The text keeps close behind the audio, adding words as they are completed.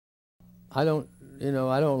I don't,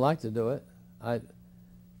 I don't like to do it.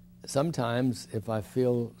 Sometimes if I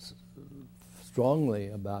feel strongly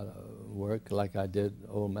about a work like I did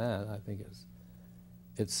Old Man, I think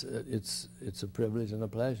it's a privilege and a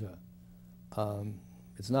pleasure.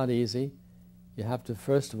 It's not easy. You have to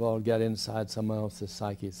first of all get inside someone else's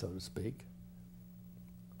psyche, so to speak.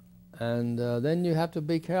 And then you have to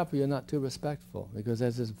be careful you're not too respectful, because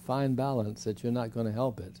there's this fine balance that you're not going to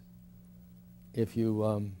help it if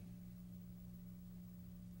you're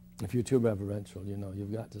too reverential.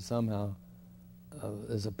 You've got to somehow,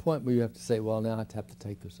 there's a point where you have to say, well, now I have to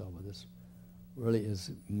take this over. This really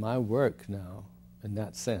is my work now, in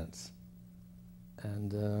that sense,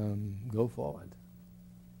 and go forward.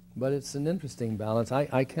 But it's an interesting balance.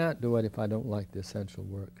 I can't do it if I don't like the essential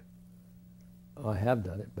work. I have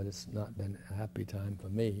done it, but it's not been a happy time for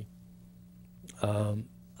me.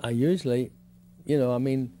 I usually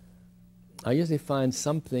find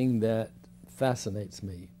something that fascinates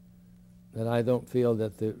me, that I don't feel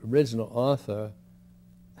that the original author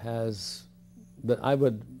has, that I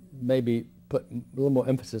would maybe put a little more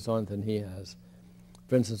emphasis on than he has.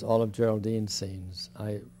 For instance, all of Geraldine's scenes,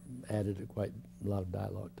 I added quite a lot of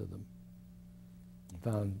dialogue to them.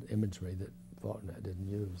 Found imagery that Faulkner didn't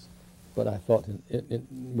use, but I thought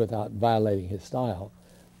without violating his style.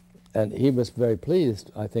 And he was very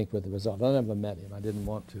pleased, I think, with the result. I never met him. I didn't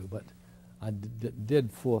want to, but I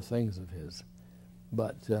did 4 things of his.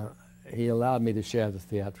 But he allowed me to share the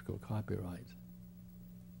theatrical copyright,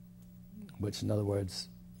 which, in other words,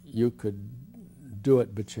 you could do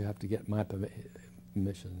it, but you have to get my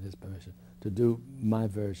permission, his permission, to do my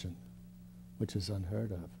version, which is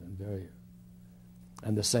unheard of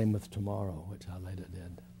and the same with Tomorrow, which I later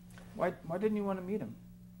did. Why didn't you want to meet him?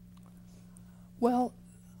 Well,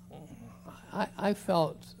 I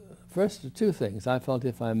felt, first, 2 things. I felt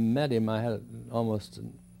if I met him, I had almost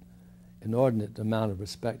an inordinate amount of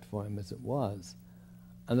respect for him as it was,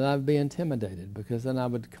 and then I'd be intimidated, because then I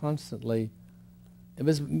would constantly,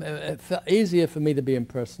 it felt easier for me to be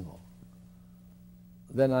impersonal.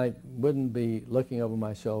 Then I wouldn't be looking over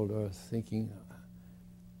my shoulder thinking.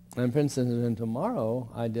 And for instance, in Tomorrow,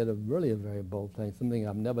 I did a very bold thing, something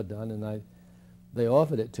I've never done, and they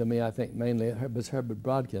offered it to me. I think mainly it was Herbert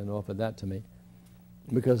Brodkin who offered that to me,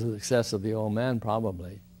 because of the success of The Old Man,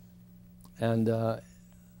 probably. And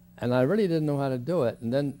I really didn't know how to do it.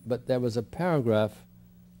 But there was a paragraph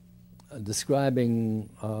describing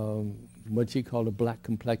what he called a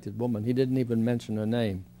black-complected woman. He didn't even mention her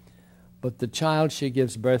name. But the child she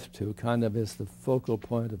gives birth to kind of is the focal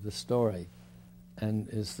point of the story, and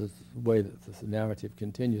is the way that the narrative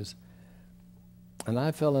continues. And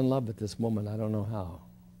I fell in love with this woman. I don't know how.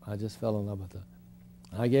 I just fell in love with her.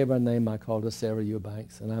 I gave her a name. I called her Sarah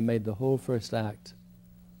Eubanks, and I made the whole first act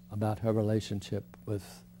about her relationship with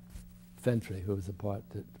Fentry, who was the part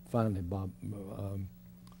that finally Bob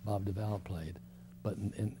Duvall played. But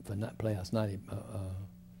for Playhouse 90,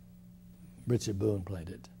 Richard Boone played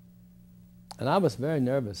it. And I was very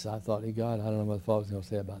nervous. I thought, God, I don't know what Falk was going to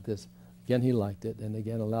say about this. Again, he liked it, and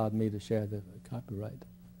again allowed me to share the copyright.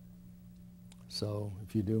 So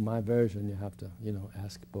if you do my version, you have to,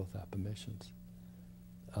 ask both our permissions.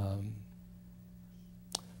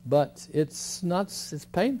 But it's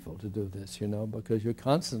painful to do this, because you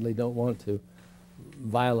constantly don't want to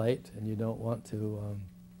violate, and you don't want to.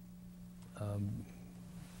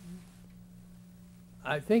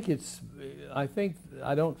 I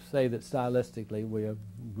don't say that stylistically we are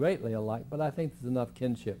greatly alike, but I think there's enough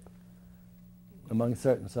kinship among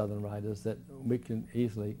certain Southern writers that we can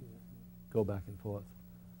easily go back and forth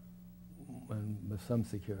and with some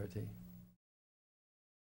security.